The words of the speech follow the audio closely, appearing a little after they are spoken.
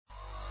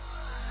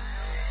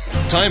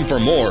time for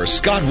more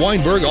Scott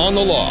Weinberg on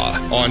the Law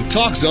on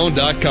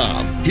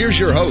TalkZone.com. Here's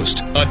your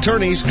host,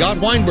 Attorney Scott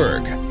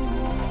Weinberg.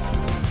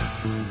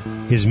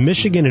 Is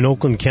Michigan and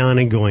Oakland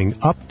County going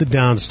up the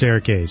down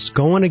staircase,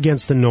 going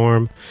against the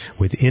norm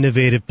with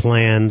innovative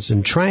plans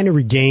and trying to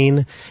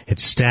regain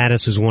its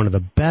status as one of the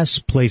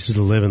best places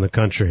to live in the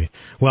country?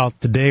 Well,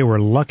 today we're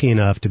lucky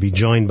enough to be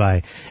joined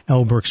by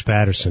L. Brooks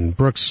Patterson.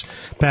 Brooks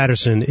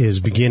Patterson is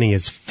beginning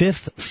his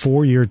fifth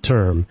four-year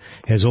term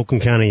as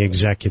Oakland County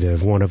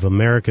Executive, one of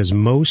America's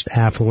most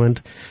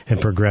affluent and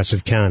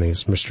progressive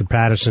counties. Mr.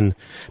 Patterson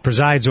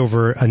presides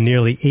over a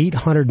nearly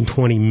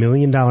 $820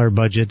 million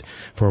budget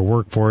for a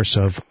workforce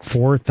of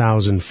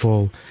 4,000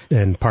 full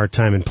and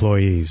part-time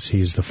employees.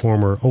 He's the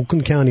former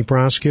Oakland County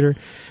prosecutor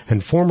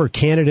and former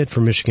candidate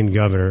for Michigan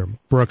governor.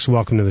 Brooks,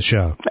 welcome to the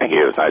show. Thank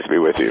you. It's nice to be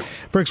with you.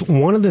 Brooks,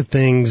 one of the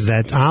things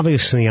that's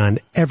obviously on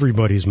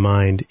everybody's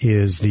mind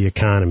is the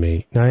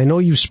economy. Now, I know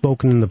you've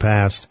spoken in the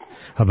past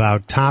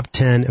about top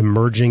 10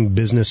 emerging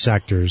business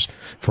sectors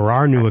for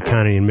our new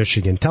economy in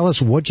Michigan. Tell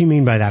us what you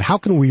mean by that. How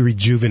can we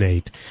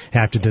rejuvenate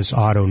after this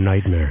auto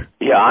nightmare?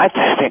 Yeah, I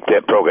think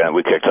that program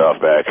we kicked off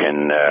back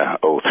in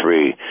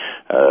 2003,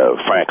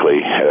 frankly,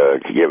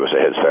 gave us a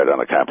head start on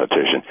the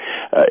competition.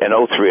 In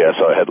 2003, I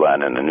saw a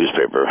headline in the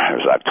newspaper. It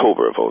was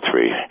October of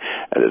 2003,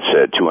 and it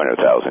said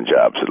 200,000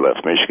 jobs had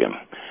left Michigan.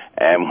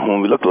 And when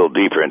we looked a little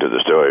deeper into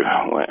the story,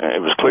 it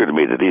was clear to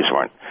me that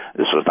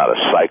this was not a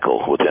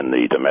cycle within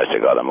the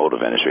domestic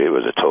automotive industry. It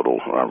was a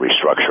total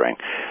restructuring.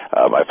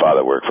 My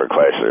father worked for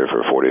Chrysler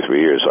for 43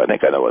 years, so I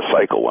think I know a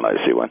cycle when I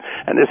see one.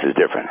 And this is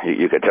different.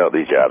 You could tell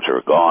these jobs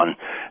were gone.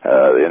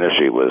 The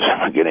industry was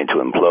beginning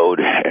to implode.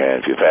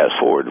 And if you fast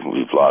forward,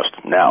 we've lost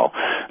now,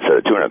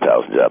 instead of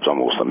 200,000 jobs,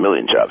 almost 1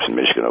 million jobs in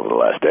Michigan over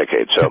the last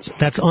decade. So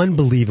that's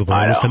unbelievable.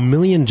 Almost 1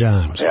 million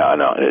jobs. Yeah, I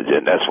know.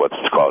 And that's what's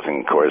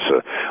causing, of course,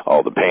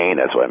 all the pain.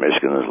 That's why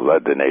Michigan has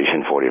led the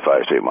nation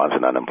 45 straight months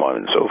in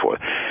unemployment and so forth.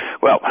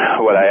 Well,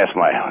 what I asked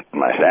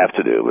my staff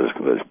to do was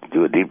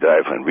do a deep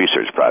dive and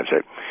research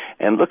project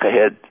and look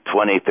ahead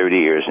 20, 30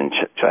 years and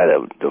try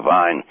to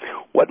divine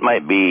what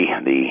might be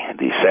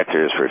the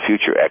sectors for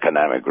future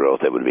economic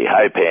growth that would be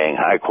high-paying,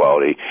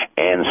 high-quality,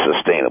 and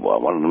sustainable.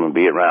 I wanted them to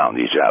be around,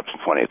 these jobs,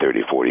 in 20,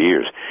 30, 40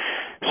 years.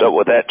 So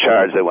with that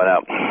charge, they went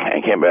out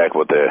and came back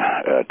with the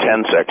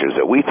 10 sectors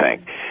that we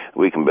think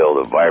we can build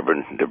a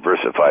vibrant,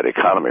 diversified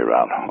economy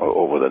around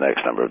over the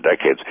next number of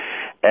decades.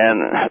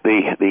 And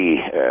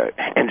the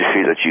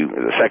industries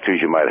the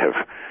sectors you might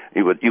have,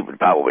 you would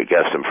probably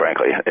guess them,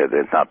 frankly.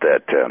 It's not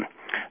that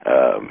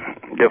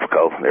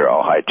difficult. They're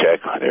all high tech.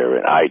 They're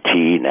in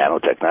IT,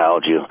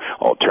 nanotechnology,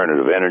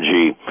 alternative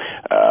energy.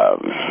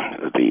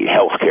 The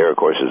healthcare, of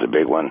course, is a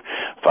big one.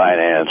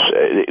 Finance.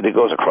 It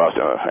goes across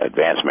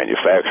advanced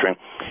manufacturing.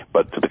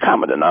 But the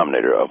common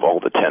denominator of all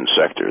the 10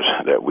 sectors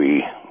that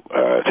we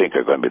think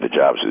are going to be the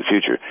jobs of the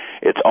future,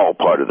 it's all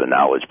part of the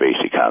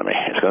knowledge-based economy.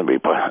 It's going to be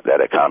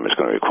that economy is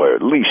going to require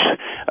at least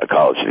a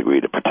college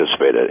degree to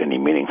participate at any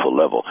meaningful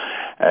level.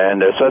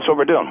 And so that's what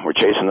we're doing. We're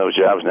chasing those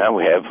jobs now.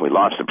 We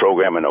launched the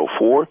program in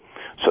 2004.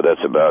 So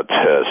that's about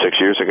 6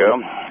 years ago,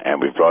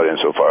 and we've brought in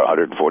so far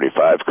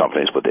 145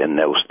 companies within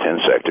those 10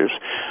 sectors.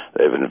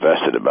 They've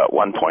invested about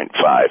 $1.5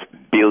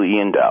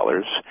 billion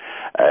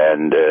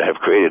and have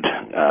created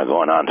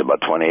going on to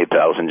about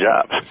 28,000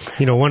 jobs.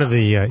 You know, one of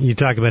the you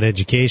talk about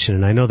education,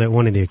 and I know that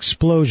one of the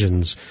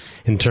explosions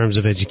in terms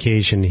of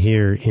education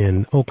here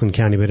in Oakland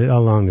County, but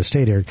along the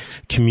state here,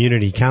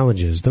 community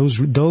colleges.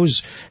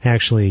 Those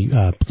actually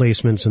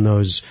placements and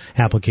those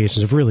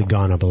applications have really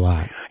gone up a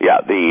lot.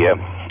 Yeah, the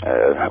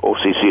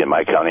OCC in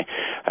my county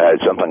had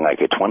something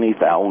like a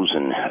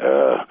 20,000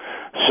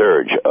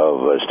 surge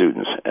of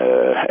students,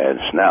 and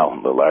it's now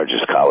the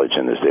largest college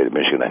in the state of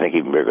Michigan. I think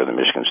even bigger than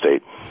Michigan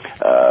State.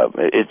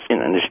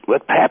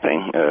 What's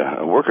happening?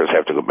 Workers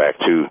have to go back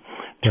to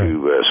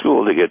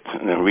school to get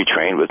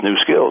retrained with new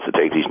skills to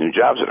take these new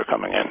jobs that are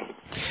coming in.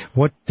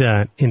 What,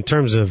 in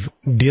terms of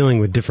dealing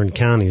with different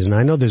counties, and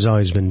I know there's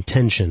always been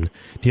tension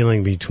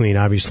dealing between,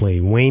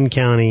 obviously, Wayne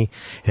County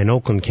and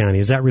Oakland County.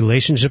 Is that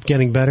relationship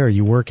getting better? Are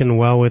you working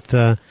well with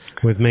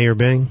Mayor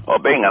Bing? Well,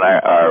 Bing and I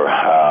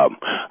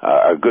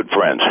are good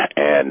friends,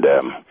 and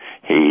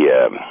he,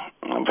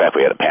 in fact,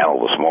 we had a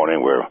panel this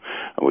morning where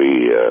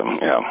we,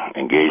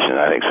 engaged in,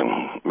 I think,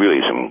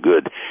 some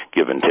good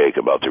give and take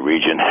about the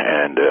region,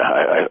 and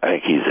I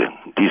think he's a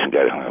decent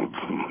guy,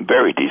 a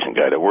very decent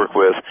guy to work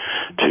with,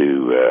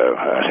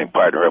 I think,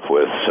 partner up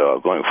with. So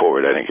going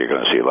forward, I think you're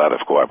going to see a lot of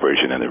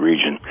cooperation in the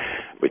region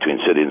between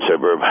city and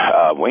suburb.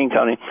 Wayne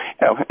County,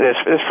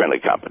 there's friendly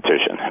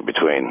competition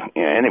between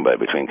anybody,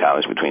 between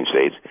counties, between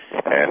states,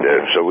 and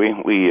so we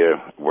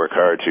work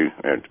hard to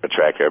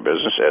attract our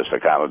business as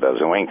Tacoma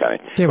does in Wayne County.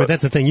 Yeah, but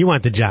that's the thing. You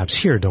want the jobs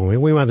here, don't we?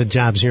 We want the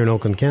jobs here in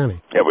Oakland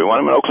County. Yeah, we want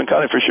them in Oakland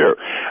County for sure.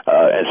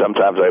 And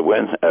sometimes I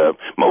win.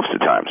 Most of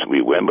the times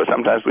we win, but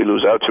sometimes we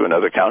lose out to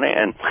another county,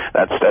 and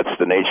that's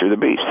the nature of the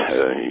beast.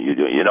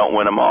 You don't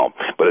win them all.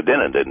 But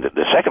then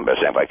the second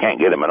best thing, if I can't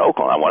get them in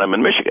Oakland, I want them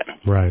in Michigan.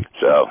 Right.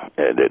 So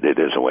it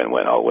is a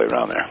win-win all the way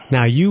around there.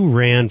 Now, you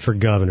ran for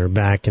governor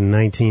back in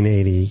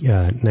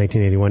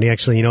 1981.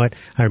 Actually, you know what?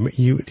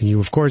 You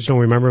of course don't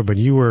remember, but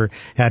you were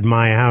at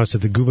my house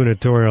at the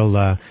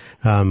gubernatorial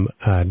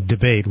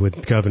debate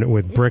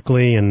with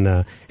Brickley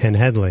and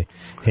Headley,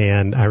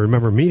 and I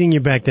remember meeting you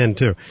back then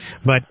too.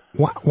 But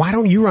why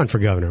don't you run for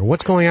governor?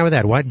 What's going on with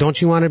that? Why don't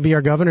you want to be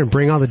our governor and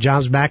bring all the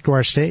jobs back to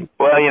our state?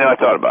 Well, I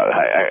thought about it.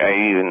 I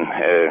even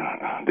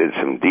did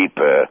some deep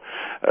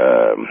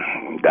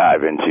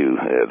dive into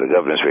the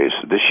governor's race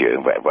this year.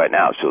 Right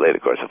now, it's too late.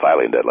 Of course, the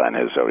filing deadline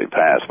has already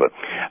passed. But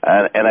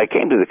and I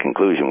came to the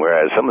conclusion,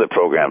 whereas some of the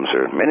programs,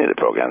 or many of the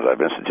programs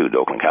I've instituted in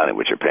Oakland County,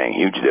 which are paying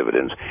huge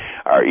dividends,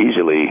 are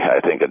easily, I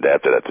think,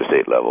 adapted at the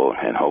state level,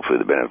 and hopefully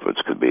the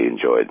benefits could be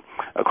enjoyed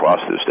across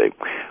the state.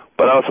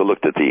 But I also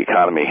looked at the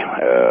economy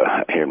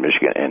here in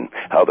Michigan and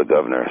how the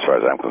governor, as far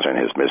as I'm concerned,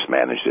 has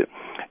mismanaged it.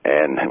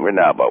 And we're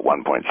now about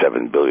 $1.7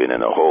 billion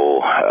in the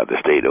hole. The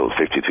state owes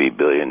 $53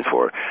 billion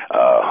for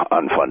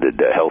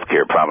unfunded health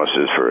care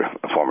promises for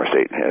former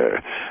state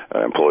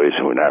employees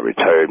who are not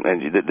retired. And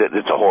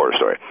it's a horror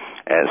story.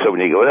 And so when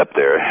you go up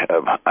there,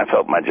 I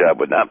felt my job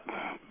would not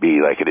be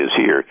like it is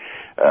here,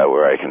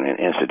 where I can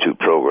institute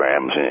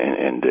programs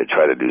and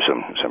try to do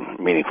some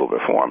meaningful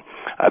reform.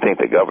 I think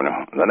the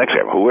governor, the next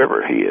governor,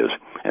 whoever he is,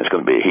 and it's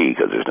going to be a he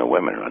because there's no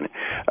women running,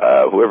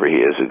 whoever he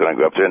is going to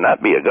go up there and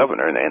not be a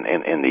governor in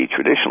the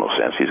traditional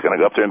sense. He's going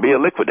to go up there and be a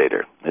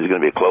liquidator. He's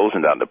going to be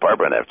closing down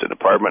department after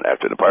department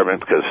after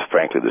department because,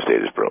 frankly, the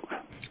state is broke.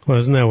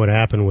 Well, isn't that what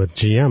happened with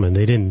GM? And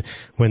they didn't,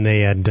 when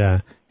they had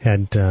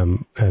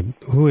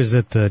who is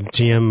it, the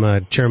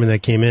GM chairman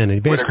that came in,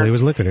 and basically it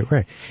was liquidated,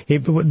 right?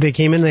 They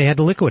came in, they had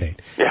to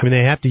liquidate. Yeah. I mean,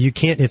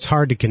 it's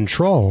hard to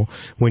control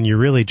when you're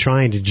really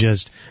trying to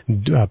just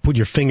put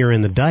your finger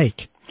in the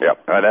dike. Yeah,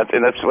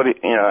 that's what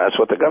that's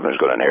what the governor's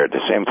going to inherit.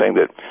 The same thing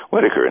that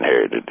Whitaker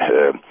inherited.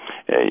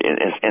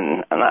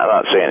 And I'm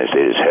not saying the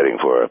state is heading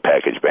for a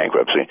package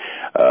bankruptcy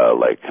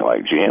like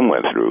GM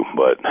went through,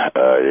 but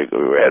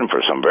we're heading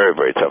for some very,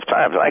 very tough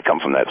times. And I come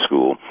from that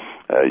school.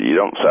 You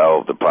don't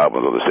solve the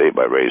problems of the state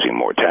by raising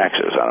more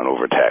taxes on an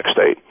overtaxed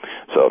state.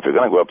 So if you're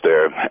going to go up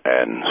there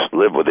and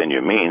live within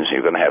your means,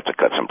 you're going to have to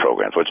cut some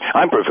programs, which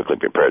I'm perfectly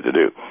prepared to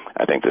do.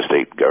 I think the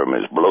state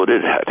government is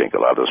bloated. I think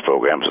a lot of those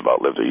programs have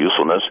outlived their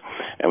usefulness,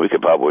 and we could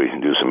probably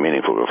do some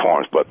meaningful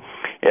reforms. But,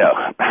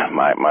 yeah,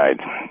 my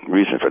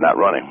reason for not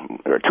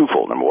running are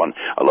twofold. Number one,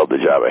 I love the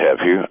job I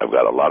have here. I've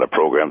got a lot of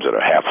programs that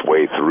are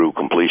halfway through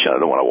completion. I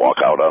don't want to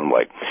walk out on them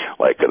like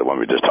the one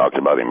we just talked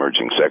about,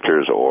 emerging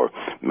sectors, or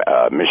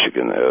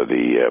Michigan,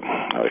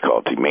 they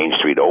call it the Main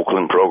Street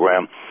Oakland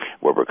program,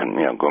 where we're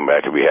going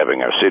back to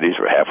rehabbing our cities.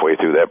 We're halfway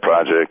through that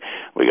project.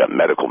 We got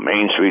Medical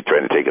Main Street,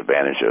 trying to take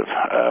advantage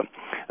of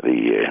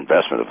the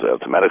investment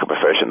of the medical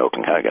profession.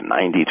 Oakland County got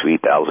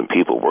 93,000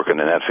 people working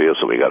in that field,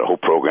 so we got a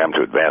whole program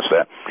to advance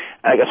that.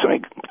 I got so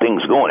many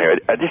things going here.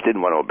 I just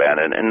didn't want to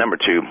abandon it. And number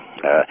two,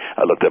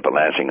 I looked up at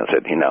Lansing and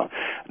said,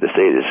 the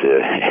state is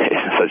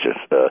in such a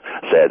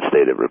sad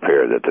state of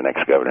repair that the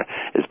next governor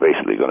is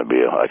basically going to be,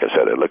 like I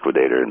said, a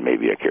liquidator and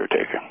maybe a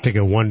caretaker. Take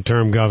a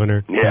one-term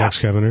governor, the next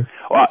governor.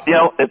 Well,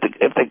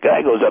 if the guy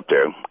goes up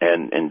there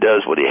and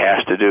does what he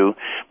has to do,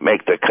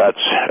 make the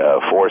cuts,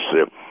 force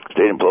the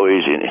state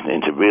employees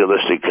into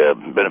realistic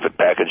benefit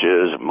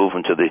packages, move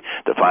into the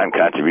defined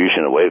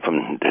contribution away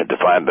from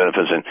defined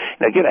benefits, and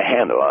get a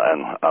handle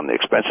on the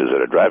expenses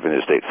that are driving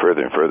the state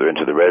further and further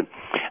into the red.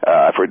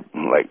 I've heard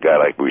a guy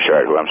like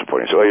Bouchard, who I'm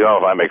supporting, so if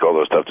I make all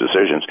those tough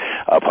decisions,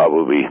 I'll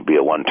probably be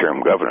a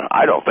one-term governor.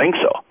 I don't think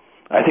so.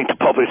 I think the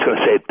public's going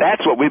to say,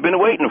 that's what we've been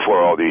waiting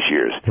for all these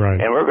years. Right.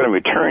 And we're going to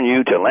return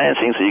you to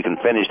Lansing so you can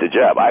finish the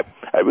job.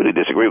 I really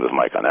disagree with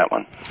Mike on that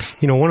one.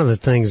 One of the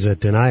things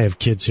and I have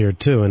kids here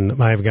too,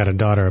 and I've got a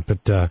daughter up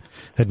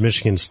at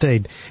Michigan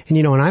State, and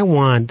and I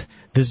want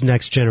this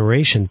next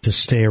generation to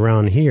stay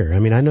around here. I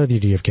mean, I know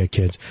that you've got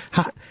kids.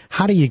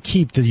 How do you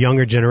keep the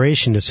younger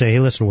generation to say, hey,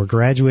 listen, we're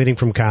graduating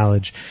from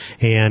college,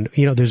 and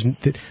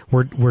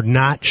we're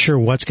not sure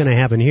what's going to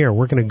happen here.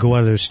 We're going to go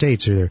other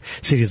states or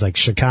cities like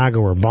Chicago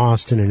or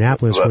Boston,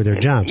 Annapolis, for their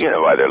jobs.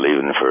 Why they're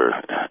leaving for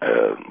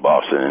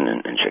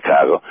Boston and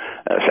Chicago,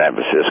 San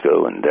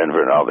Francisco and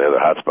Denver and all the other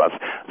hot spots.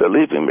 They're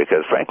leaving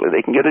because, frankly,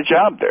 they can get a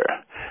job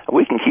there.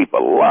 We can keep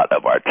a lot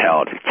of our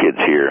talented kids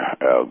here,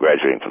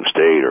 graduating from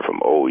state or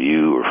from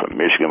OU or from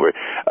Michigan, where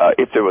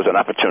if there was an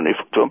opportunity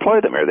to employ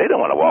them here, they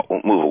don't want to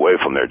move away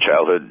from their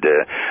childhood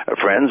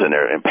friends and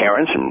their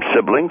parents and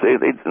siblings.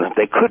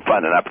 They could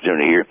find an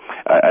opportunity here.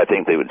 I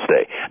think they would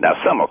stay.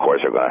 Now, some, of course,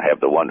 are going to have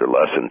the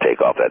wanderlust and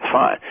take off. That's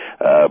fine.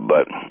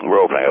 But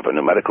we're opening up a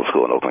new medical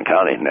school in Oakland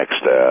County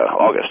next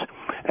August.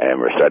 and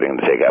we're starting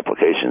to take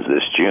applications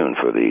this June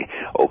for the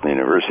Oakland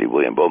University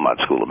William Beaumont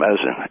School of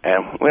Medicine.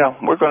 And, well,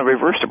 we're going to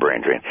reverse the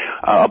brain drain.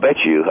 I'll bet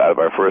you out of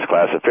our first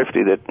class of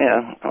 50 that,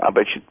 I'll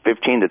bet you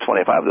 15 to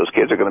 25 of those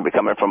kids are going to be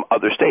coming from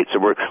other states. So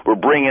we're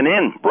bringing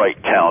in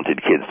bright,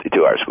 talented kids to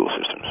our school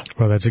systems.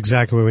 Well, that's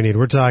exactly what we need.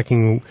 We're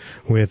talking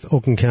with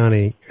Oakland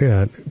County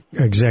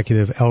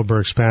Executive L.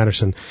 Burks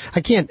Patterson.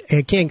 I can't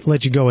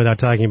let you go without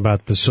talking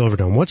about the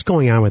Silverdome. What's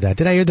going on with that?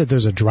 Did I hear that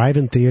there's a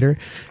drive-in theater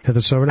at the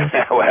Silverdome?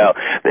 Well,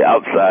 the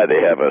outside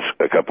they have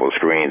a couple of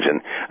screens,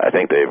 and I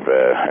think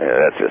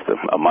that's just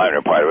a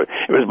minor part of it.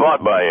 It was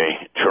bought by a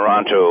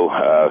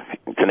Toronto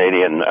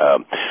Canadian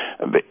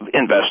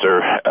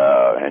investor,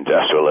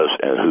 industrialist,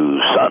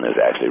 whose son is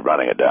actually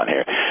running it down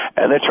here,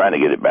 and they're trying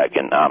to get it back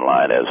in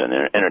online as an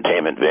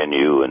entertainment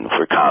venue and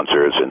for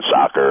concerts and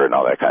soccer and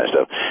all that kind of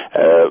stuff.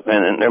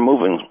 And they're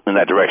moving in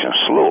that direction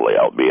slowly,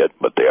 albeit,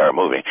 but they are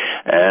moving.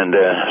 And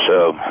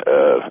so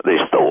they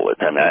stole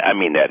it. I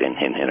mean that in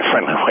a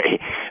friendly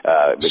way.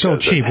 So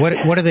cheap.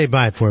 What did they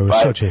buy it for? It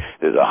was so cheap.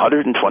 There's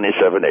 127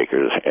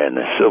 acres, and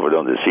the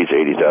Silverdome that seats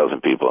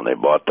 80,000 people, and they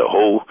bought the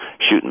whole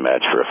shooting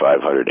match for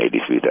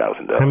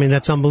 $583,000. I mean,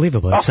 that's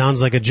unbelievable. It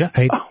sounds like a it's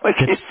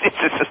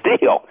a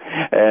steal.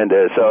 And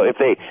so if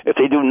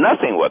they do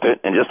nothing with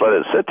it and just let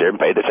it sit there and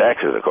pay the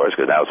taxes, of course,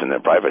 because now it's in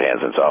their private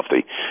hands and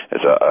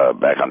it's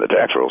back on the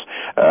tax rolls.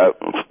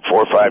 4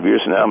 or 5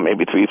 years from now,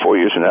 maybe 3, 4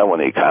 years from now, when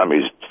the economy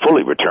is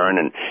fully returned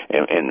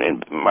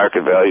and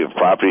market value of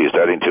property is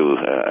starting to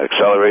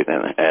accelerate,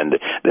 and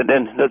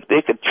then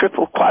they could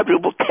triple,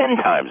 quadruple, 10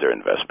 times their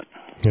investment.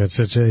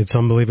 It's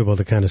unbelievable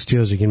the kind of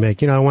steals you can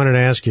make. I wanted to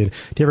ask you,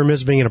 do you ever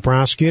miss being a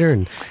prosecutor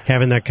and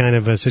having that kind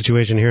of a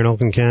situation here in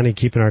Oakland County,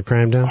 keeping our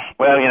crime down?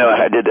 Well,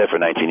 I did that for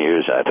 19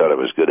 years, and I thought I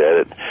was good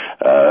at it.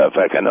 In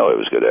fact, I know I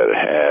was good at it,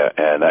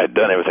 and I'd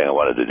done everything I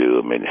wanted to do.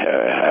 I mean,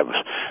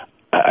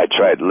 I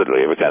tried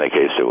literally every kind of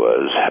case there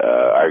was,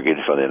 argued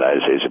from the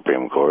United States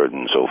Supreme Court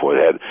and so forth,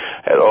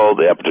 had all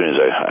the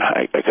opportunities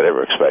I could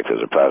ever expect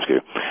as a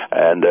prosecutor.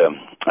 And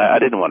I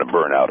didn't want to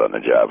burn out on the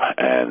job,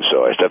 and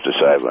so I stepped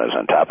aside when I was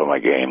on top of my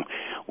game,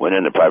 went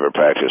into private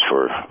practice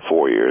for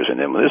 4 years, and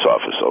then when this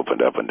office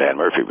opened up and Dan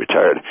Murphy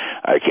retired,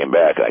 I came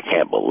back. I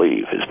can't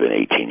believe it's been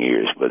 18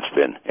 years, but it's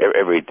been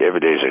every day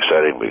is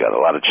exciting. We got a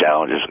lot of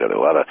challenges.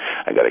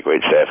 I got a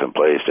great staff in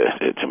place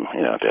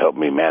to help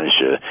me manage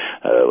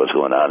what's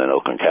going on in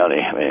Oakland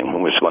County. I mean,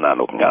 what's going on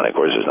in Oakland County, of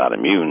course, is not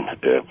immune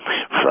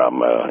from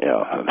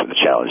the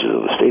challenges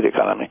of the state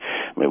economy.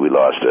 I mean, we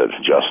lost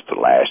just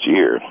last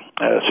year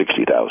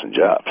 60,000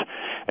 jobs.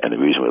 And the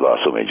reason we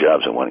lost so many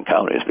jobs in one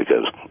county is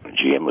because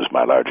GM was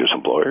my largest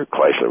employer.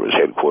 Chrysler was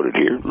headquartered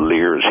here.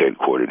 Lear is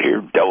headquartered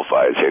here.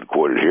 Delphi is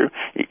headquartered here.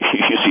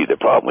 You see the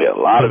problem. We have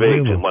a lot of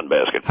eggs in one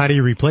basket. How do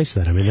you replace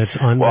that? I mean, that's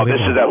unbelievable. Well,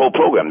 this is that whole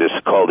program. This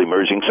is called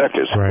emerging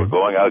sectors. Right. We're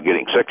going out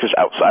getting sectors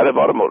outside of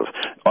automotive.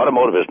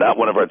 Automotive is not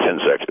one of our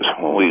 10 sectors.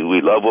 We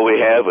love what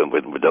we have, and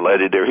we're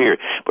delighted they're here,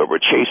 but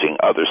we're chasing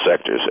other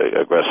sectors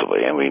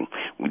aggressively, and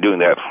we're doing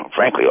that,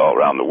 frankly, all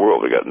around the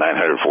world. We got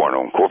 900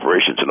 foreign-owned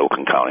corporations in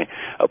Oakland County,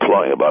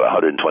 employing about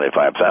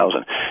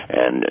 125,000.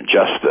 And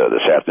just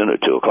this afternoon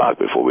at 2 o'clock,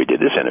 before we did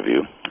this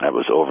interview, I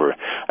was over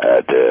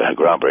at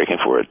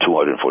groundbreaking for a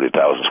 240,000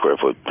 square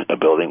foot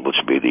building, which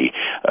would be the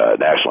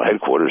national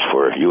headquarters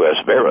for U.S.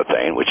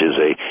 Verathane, which is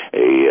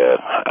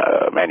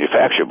a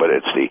manufacturer, but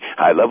it's the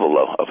high level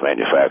of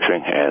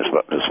manufacturing, and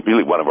it's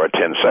really one of our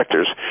 10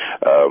 sectors,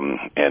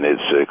 and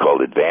it's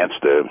called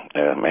advanced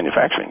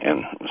manufacturing.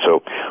 And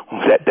so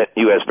that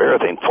U.S.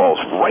 Verathane falls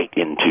right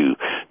into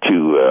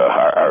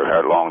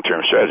our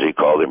long-term strategy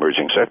called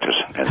emerging sectors.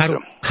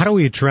 And how do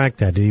we attract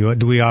that?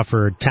 Do we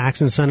offer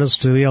tax incentives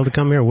to be able to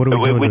come here? What do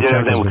we do? We did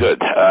everything we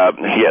could.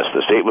 Yes,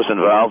 the state was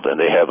involved, and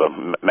they have a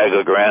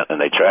mega grant,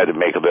 and they tried to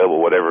make available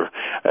whatever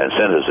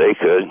incentives they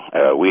could.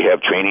 We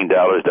have training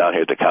dollars down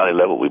here at the county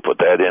level. We put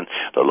that in.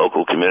 The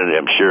local community,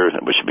 I'm sure,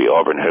 which would be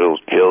Auburn Hills,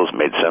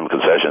 made some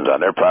concessions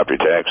on their property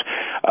tax,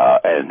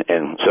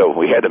 and so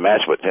we had to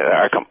match. But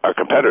our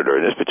competitor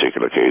in this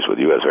particular case with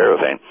U.S.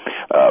 Verathane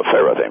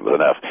was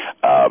enough,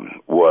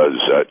 was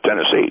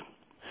Tennessee.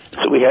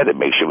 So we had to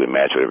make sure we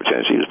matched whatever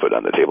Tennessee was put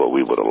on the table.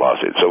 We would have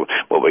lost it. So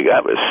what we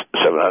got was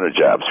 700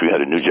 jobs,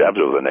 300 new jobs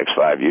over the next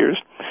 5 years,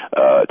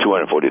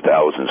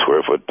 240,000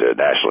 square foot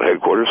national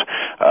headquarters.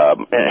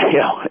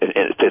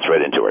 It fits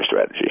right into our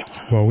strategy.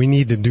 Well, we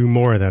need to do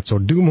more of that. So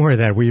do more of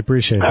that. We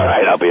appreciate that. All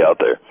right, I'll be out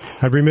there.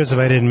 I'd be remiss if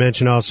I didn't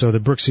mention also the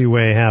Brooksy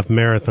Way half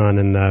marathon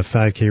and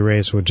 5K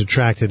race, which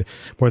attracted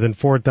more than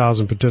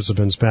 4,000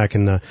 participants back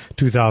in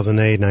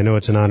 2008. And I know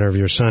it's in honor of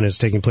your son. It's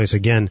taking place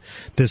again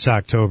this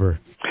October.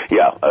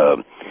 Yeah,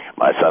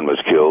 my son was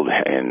killed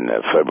in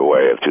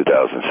February of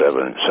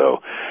 2007,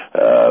 so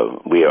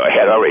we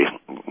had already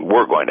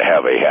we're going to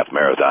have a half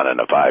marathon and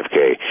a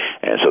 5K,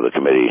 and so the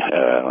committee,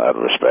 out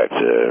of respect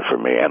for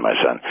me and my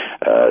son,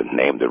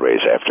 named the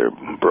race after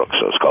Brooks.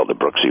 So it's called the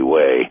Brooksy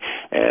Way,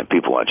 and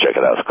people want to check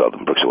it out. It's called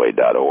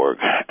brooksyway.org,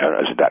 or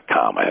is it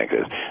 .com? I think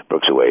it's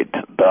Brooksyway,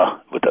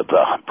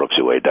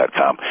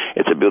 brooksyway.com.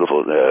 It's a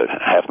beautiful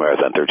half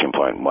marathon,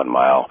 13.1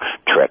 mile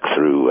trek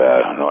through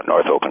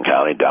North Oakland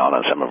County, down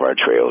on some of our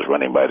trails,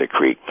 running by the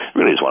creek.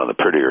 Really is one of the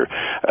prettier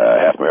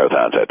half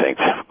marathons, I think,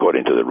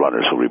 according to the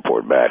runners who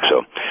report back.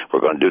 So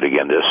we're going to do it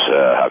again this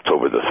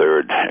October the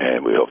 3rd,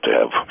 and we hope to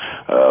have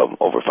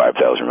over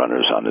 5,000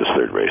 runners on this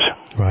third race.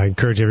 Well, I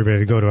encourage everybody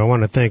to go to. I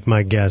want to thank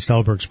my guest,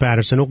 L. Brooks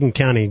Patterson, Oakland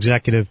County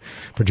Executive,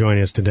 for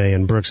joining us today.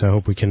 And Brooks, I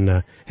hope we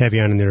can have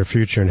you on in the near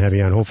future and have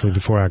you on hopefully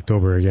before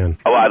October again.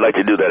 Oh, I'd like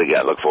to do that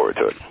again. Look forward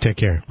to it. Take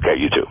care. Okay,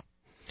 you too.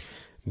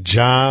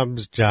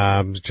 Jobs,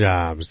 jobs,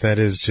 jobs. That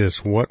is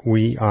just what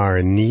we are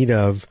in need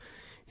of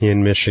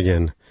in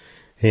Michigan.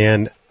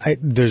 And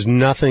there's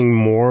nothing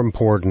more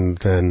important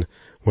than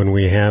when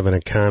we have an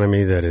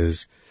economy that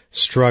is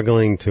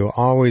struggling to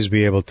always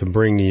be able to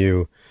bring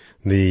you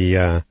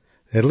the,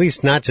 at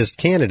least not just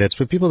candidates,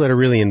 but people that are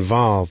really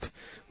involved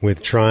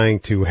with trying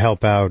to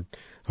help out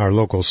our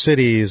local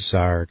cities,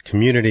 our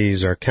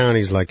communities, our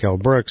counties like L.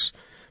 Brooks,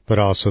 but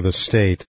also the state.